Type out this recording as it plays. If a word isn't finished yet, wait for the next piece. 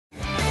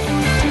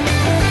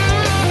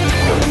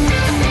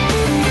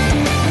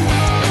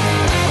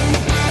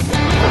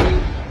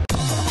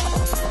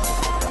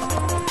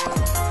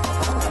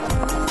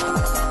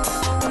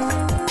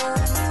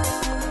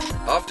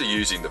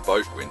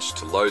winch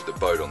to load the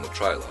boat on the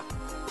trailer,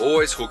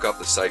 always hook up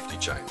the safety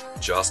chain,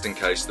 just in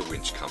case the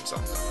winch comes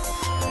undone.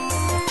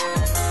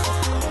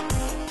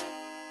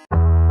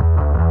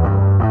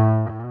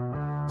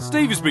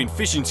 Steve has been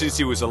fishing since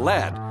he was a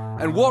lad,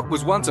 and what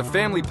was once a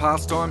family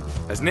pastime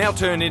has now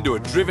turned into a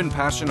driven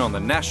passion on the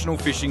national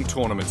fishing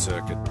tournament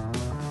circuit.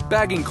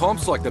 Bagging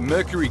comps like the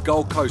Mercury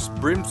Gold Coast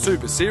Brim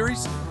Super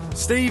Series,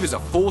 Steve is a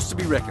force to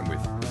be reckoned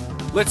with.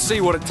 Let's see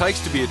what it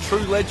takes to be a true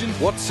legend,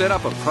 what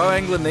setup a pro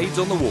angler needs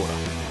on the water.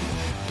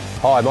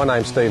 Hi, my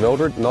name's Steve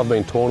Eldred and I've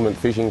been tournament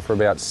fishing for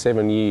about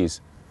 7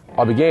 years.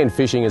 I began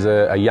fishing as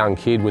a young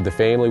kid with the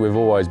family. We've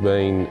always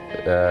been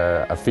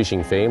a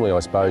fishing family, I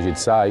suppose you'd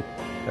say.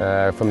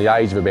 From the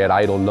age of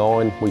about 8 or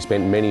 9, we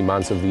spent many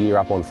months of the year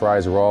up on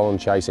Fraser Island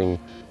chasing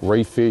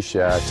reef fish,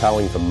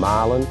 towing for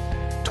marlin.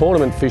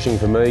 Tournament fishing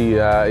for me,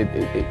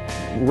 it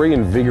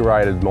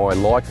reinvigorated my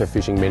like for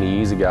fishing many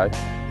years ago.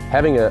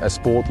 Having a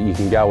sport that you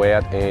can go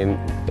out and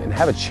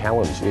have a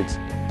challenge.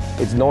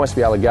 It's nice to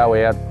be able to go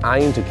out,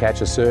 aim to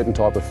catch a certain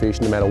type of fish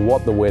no matter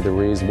what the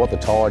weather is, what the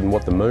tide and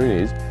what the moon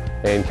is,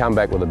 and come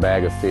back with a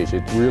bag of fish.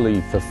 It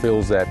really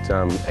fulfills that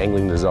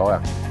angling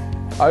desire.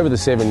 Over the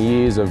 7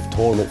 years of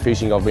tournament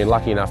fishing, I've been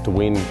lucky enough to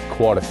win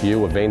quite a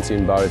few events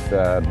in both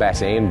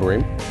bass and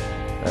brim.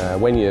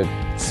 When you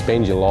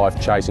spend your life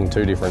chasing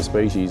 2 different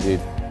species, it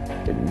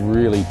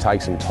really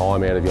takes some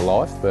time out of your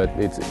life, but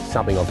it's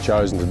something I've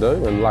chosen to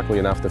do, and luckily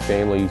enough the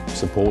family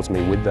supports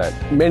me with that.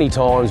 Many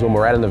times when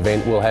we're at an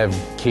event, we'll have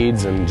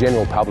kids and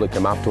general public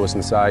come up to us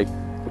and say,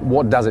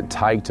 what does it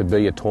take to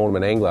be a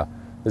tournament angler?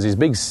 There's this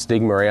big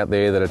stigma out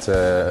there that it's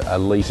a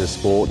elitist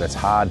sport and it's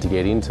hard to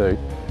get into.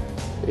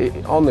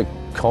 On the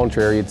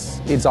contrary,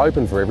 it's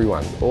open for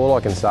everyone. All I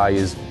can say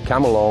is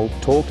come along,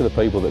 talk to the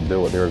people that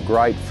do it. They're a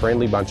great,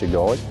 friendly bunch of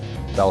guys.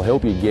 They'll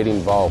help you get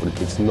involved.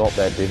 It's not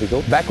that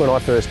difficult. Back when I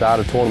first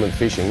started tournament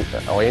fishing,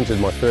 I entered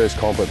my first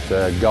comp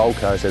at Gold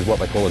Coast as what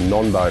they call a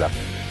non-boater.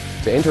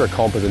 To enter a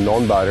comp as a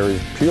non-boater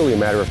is purely a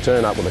matter of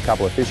turn up with a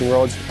couple of fishing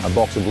rods, a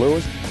box of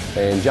lures,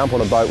 and jump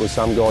on a boat with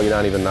some guy you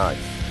don't even know.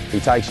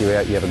 He takes you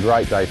out, you have a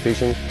great day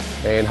fishing,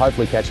 and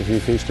hopefully catch a few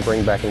fish to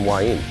bring back and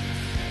weigh in.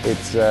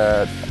 It's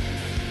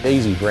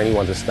easy for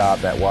anyone to start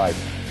that way.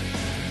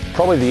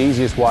 Probably the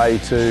easiest way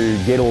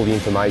to get all the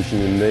information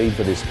you need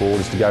for this sport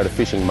is to go to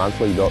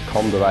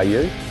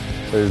fishingmonthly.com.au.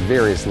 There's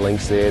various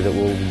links there that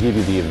will give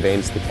you the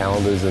events, the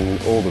calendars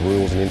and all the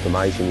rules and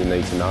information you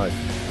need to know.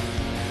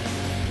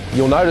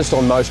 You'll notice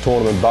on most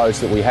tournament boats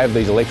that we have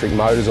these electric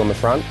motors on the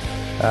front.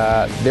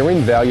 They're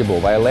invaluable.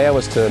 They allow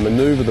us to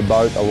manoeuvre the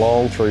boat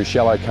along through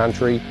shallow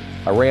country,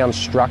 around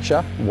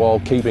structure,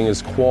 while keeping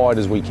as quiet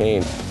as we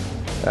can.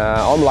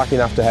 I'm lucky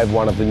enough to have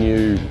one of the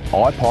new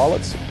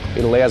iPilots.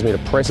 It allows me to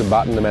press a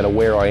button no matter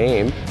where I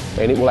am,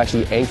 and it will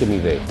actually anchor me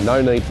there.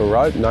 No need for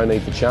rope, no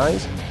need for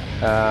chains.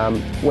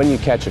 When you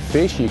catch a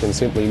fish, you can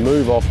simply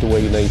move off to where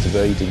you need to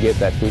be to get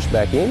that fish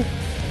back in.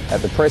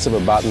 At the press of a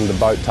button, the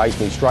boat takes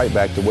me straight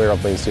back to where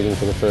I've been sitting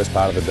for the first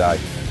part of the day.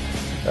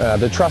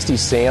 The trusty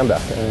sounder,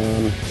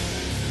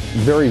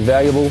 very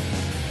valuable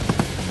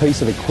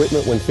piece of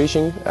equipment when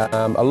fishing.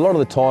 A lot of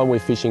the time we're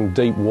fishing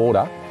deep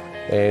water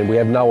and we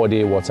have no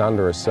idea what's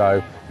under us.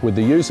 So with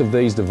the use of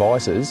these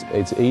devices,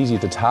 it's easy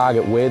to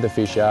target where the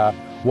fish are,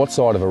 what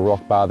side of a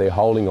rock bar they're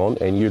holding on,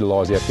 and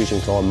utilise our fishing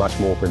time much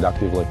more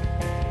productively.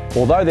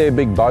 Although they're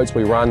big boats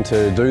we run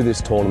to do this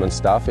tournament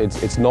stuff,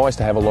 it's nice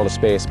to have a lot of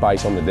spare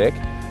space on the deck.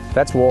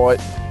 That's why,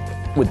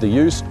 with the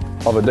use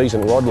of a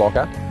decent rod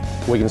locker,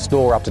 we can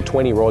store up to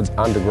 20 rods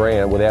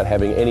underground without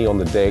having any on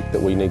the deck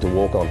that we need to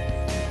walk on.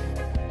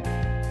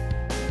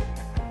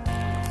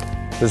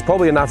 There's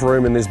probably enough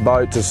room in this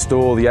boat to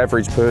store the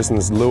average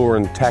person's lure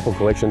and tackle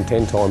collection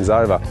 10 times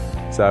over.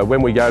 So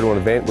when we go to an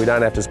event, we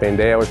don't have to spend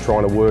hours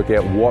trying to work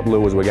out what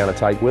lures we're going to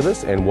take with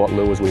us and what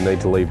lures we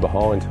need to leave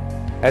behind.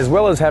 As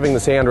well as having the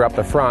sounder up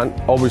the front,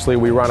 obviously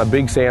we run a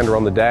big sounder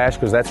on the dash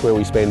because that's where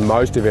we spend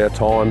most of our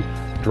time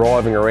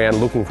driving around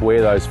looking for where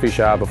those fish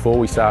are before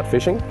we start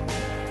fishing.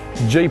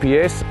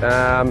 GPS,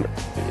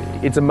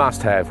 it's a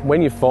must-have.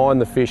 When you find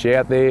the fish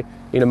out there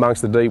in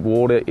amongst the deep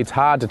water, it's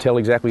hard to tell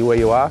exactly where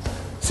you are.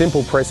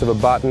 Simple press of a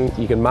button,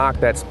 you can mark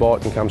that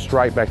spot and come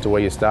straight back to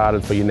where you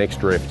started for your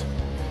next drift.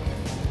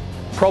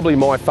 Probably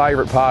my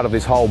favourite part of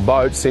this whole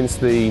boat since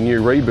the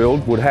new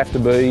rebuild would have to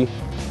be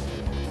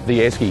the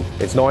esky.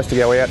 It's nice to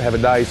go out, have a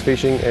day's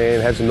fishing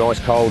and have some nice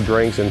cold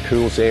drinks and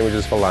cool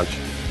sandwiches for lunch.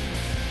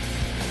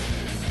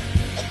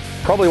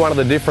 Probably one of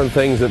the different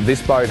things that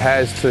this boat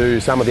has to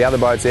some of the other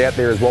boats out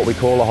there is what we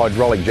call a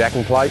hydraulic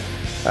jacking plate.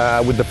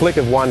 With the flick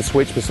of one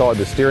switch beside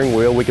the steering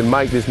wheel, we can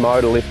make this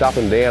motor lift up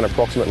and down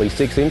approximately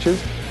 6 inches.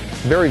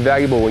 Very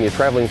valuable when you're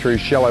travelling through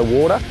shallow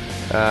water,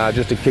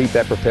 just to keep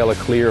that propeller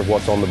clear of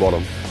what's on the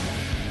bottom.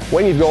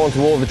 When you've gone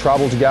through all the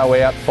trouble to go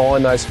out,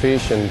 find those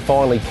fish and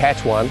finally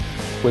catch one,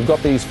 we've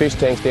got these fish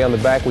tanks down the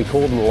back, we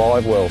call them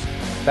live wells.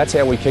 That's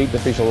how we keep the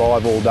fish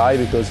alive all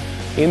day, because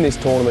in this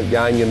tournament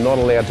game you're not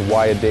allowed to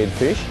weigh a dead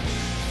fish.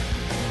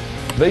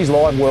 These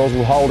live wells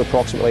will hold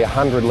approximately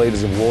 100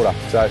 litres of water,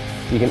 so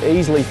you can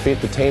easily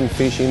fit the 10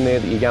 fish in there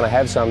that you're going to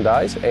have some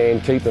days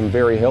and keep them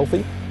very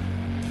healthy.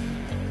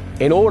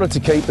 In order to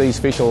keep these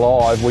fish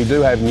alive, we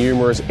do have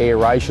numerous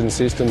aeration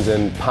systems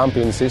and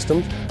pump-in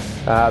systems.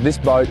 This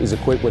boat is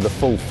equipped with a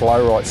full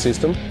flow-right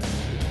system,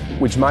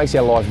 which makes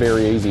our life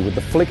very easy. With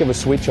the flick of a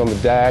switch on the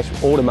dash,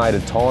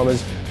 automated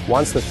timers,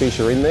 once the fish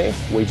are in there,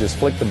 we just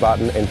flick the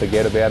button and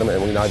forget about them,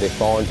 and we know they're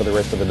fine for the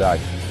rest of the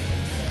day.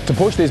 To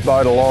push this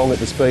boat along at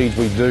the speeds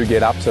we do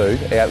get up to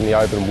out in the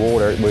open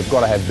water, we've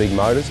got to have big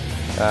motors.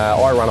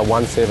 I run a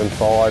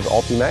 175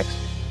 Optimax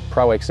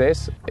Pro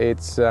XS.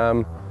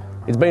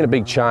 It's been a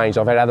big change.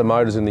 I've had other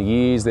motors in the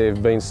years,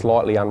 they've been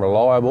slightly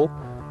unreliable,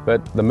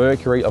 but the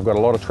Mercury, I've got a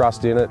lot of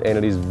trust in it, and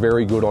it is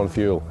very good on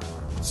fuel.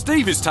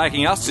 Steve is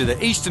taking us to the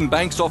eastern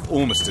banks off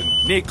Ormiston,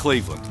 near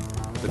Cleveland.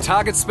 The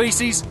target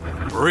species,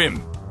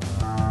 bream.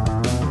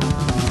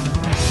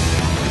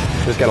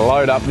 Just going to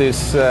load up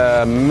this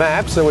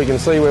map so we can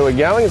see where we're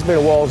going. It's been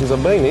a while since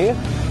I've been here.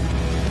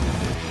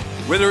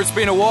 Whether it's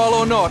been a while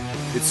or not,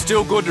 it's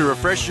still good to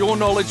refresh your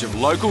knowledge of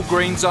local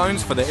green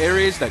zones for the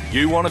areas that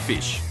you want to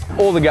fish.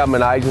 All the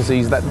government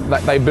agencies,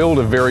 they build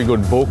a very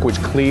good book which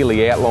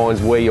clearly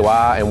outlines where you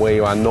are and where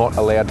you are not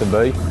allowed to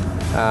be.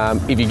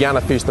 If you're going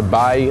to fish the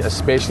bay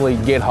especially,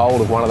 get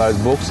hold of one of those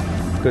books,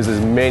 because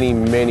there's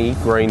many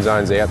green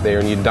zones out there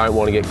and you don't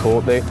want to get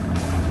caught there.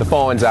 The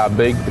fines are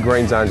big, the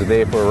green zones are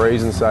there for a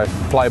reason, so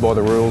play by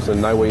the rules and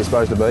know where you're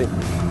supposed to be.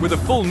 With a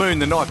full moon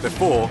the night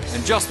before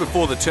and just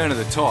before the turn of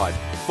the tide,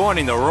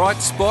 finding the right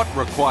spot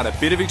required a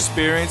bit of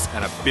experience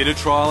and a bit of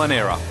trial and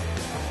error.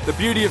 The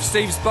beauty of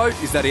Steve's boat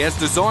is that he has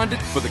designed it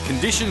for the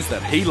conditions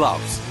that he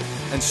loves.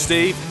 And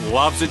Steve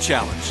loves a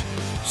challenge.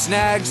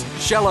 Snags,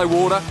 shallow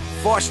water,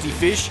 feisty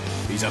fish,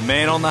 he's a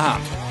man on the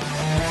hunt.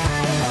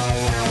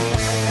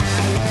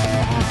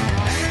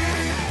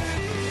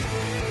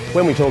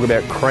 When we talk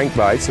about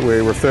crankbaits,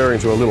 we're referring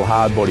to a little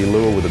hard body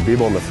lure with a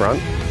bib on the front.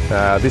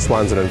 This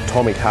one's an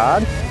atomic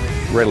hard,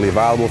 readily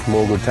available from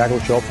all good tackle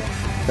shops.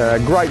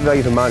 Great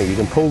value for money. You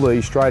can pull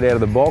these straight out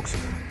of the box,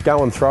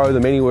 go and throw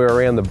them anywhere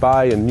around the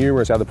bay and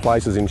numerous other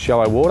places in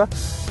shallow water,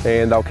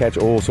 and they'll catch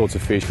all sorts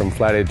of fish from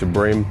flathead to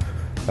bream,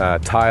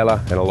 tailor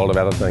and a lot of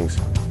other things.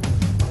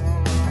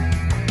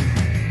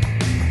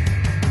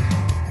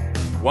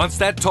 Once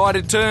that tide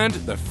had turned,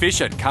 the fish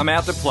had come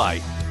out to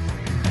play.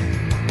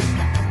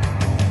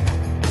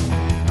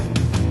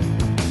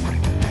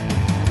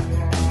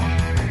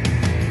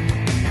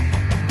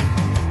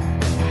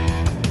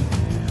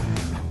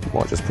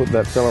 Might just put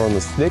that fella on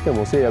the stick and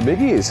we'll see how big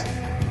he is.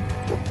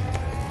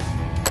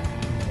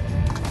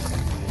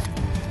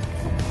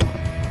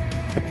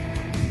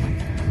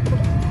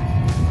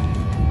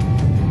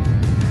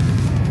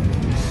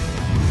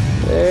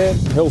 Yeah,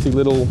 healthy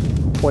little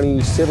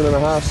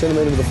 27.5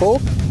 centimetre to the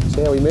fork.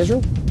 See how we measure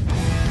him?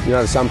 You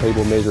know, some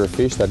people measure a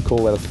fish, they'd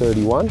call that a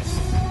 31.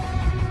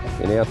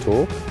 In our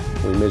talk,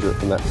 we measure it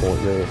from that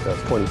point there, so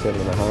it's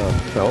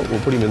 27.5. So we'll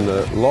put him in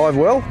the live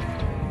well.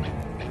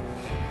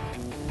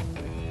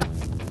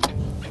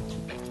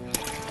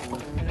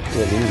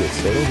 Let him get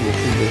settled, let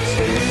him get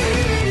settled.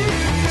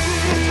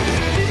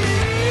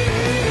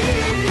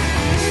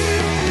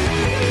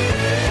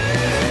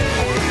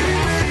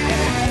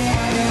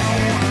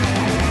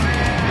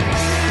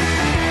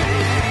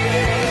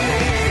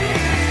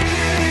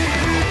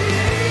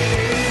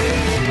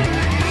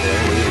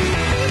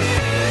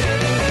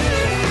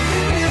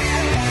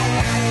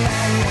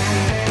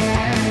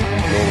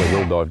 Normally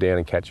we'll dive down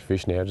and catch a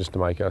fish now just to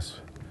make us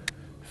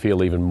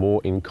feel even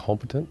more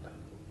incompetent.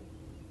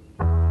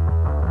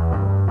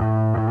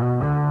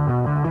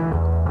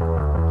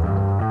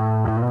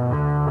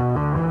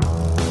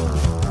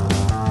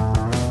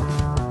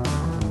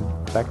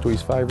 Back to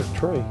his favourite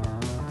tree.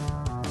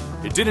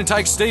 It didn't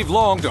take Steve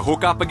long to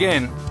hook up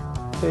again.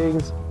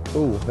 Pigs.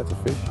 Ooh, that's a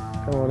fish.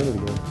 Come on, in it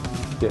again.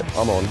 Yeah,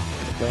 I'm on.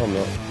 No, I'm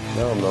not.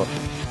 No, I'm not.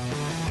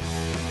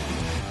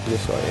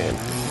 Yes, I am.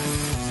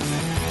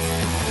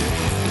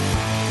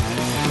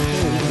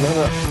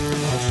 Another.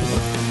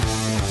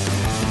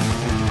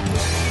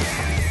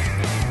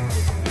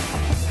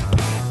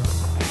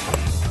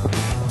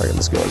 I reckon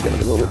this guy's going to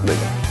be a little bit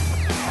bigger.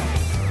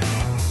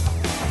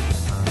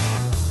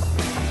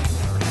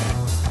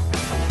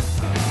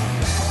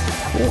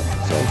 Yeah,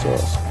 same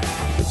size.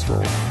 Bit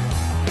small.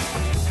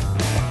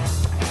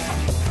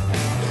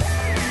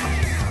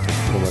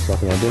 Almost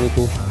like an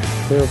identical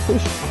pair of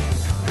fish.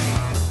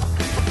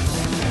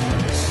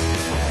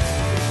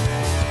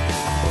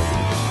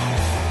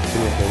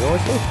 Sitting up there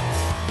nicely.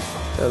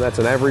 And that's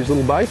an average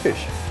little bay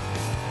fish.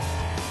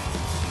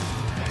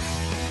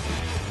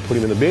 Put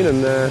him in the bin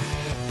and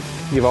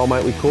give old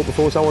mate we caught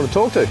before someone to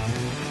talk to.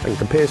 I can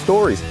compare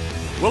stories.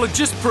 Well, it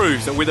just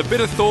proves that with a bit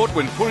of thought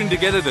when putting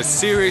together the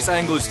serious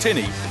angler's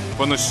tinny,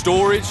 from the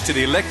storage to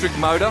the electric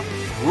motor,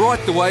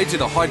 right the way to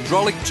the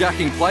hydraulic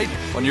jacking plate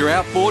on your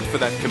outboard for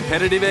that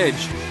competitive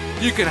edge,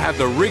 you can have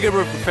the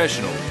rigour of a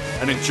professional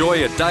and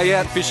enjoy a day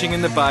out fishing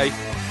in the bay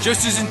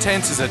just as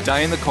intense as a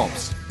day in the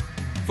comps.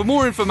 For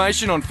more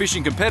information on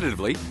fishing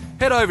competitively,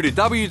 head over to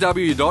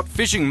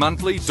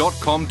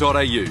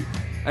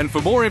www.fishingmonthly.com.au. And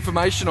for more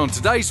information on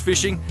today's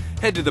fishing,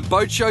 head to the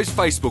Boat Show's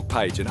Facebook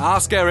page and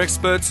ask our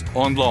experts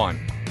online.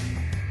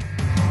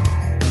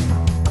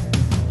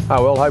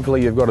 Oh well,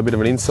 hopefully you've got a bit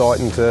of an insight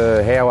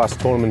into how us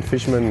tournament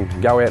fishermen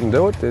go out and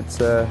do it. It's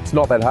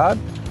not that hard.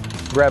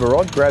 Grab a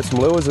rod, grab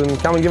some lures and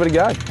come and give it a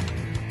go.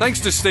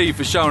 Thanks to Steve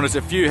for showing us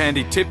a few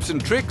handy tips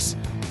and tricks.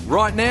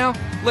 Right now,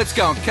 let's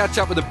go and catch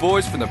up with the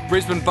boys from the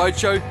Brisbane Boat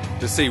Show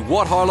to see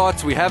what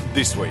highlights we have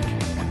this week.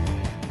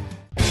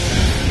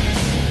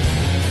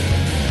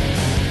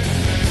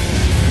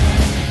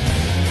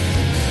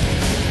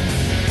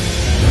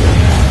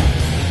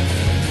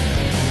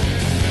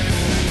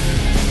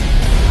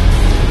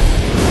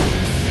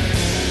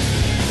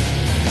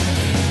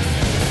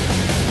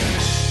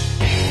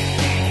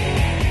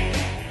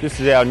 This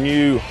is our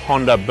new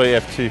Honda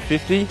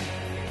BF250,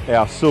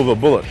 our silver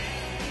bullet.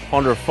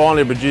 Honda have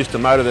finally produced a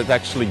motor that's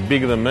actually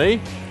bigger than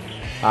me.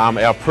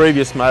 Our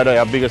previous motor,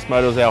 our biggest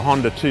motor, was our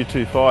Honda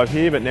 225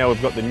 here, but now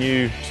we've got the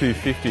new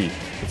 250.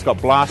 It's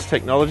got blast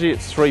technology,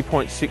 it's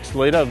 3.6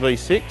 litre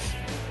V6,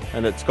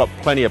 and it's got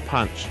plenty of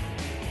punch.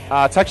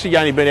 It's actually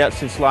only been out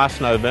since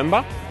last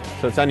November,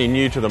 so it's only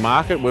new to the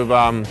market. We've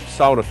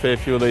sold a fair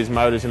few of these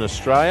motors in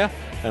Australia,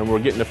 and we're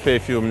getting a fair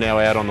few of them now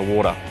out on the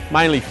water.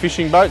 Mainly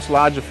fishing boats,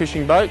 larger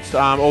fishing boats,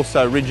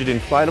 also rigid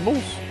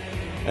inflatables,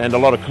 and a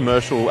lot of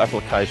commercial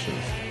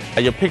applications.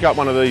 You'll pick up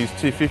one of these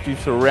 250s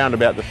for around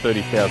about the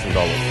 $30,000.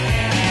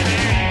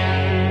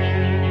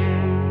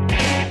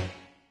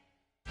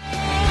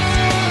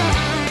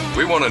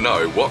 We want to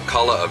know what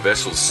colour a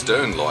vessel's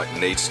stern light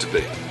needs to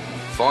be.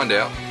 Find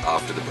out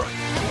after the break.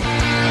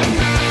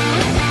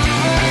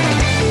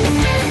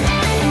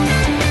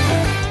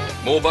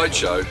 More Boat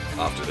Show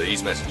after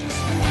these messages.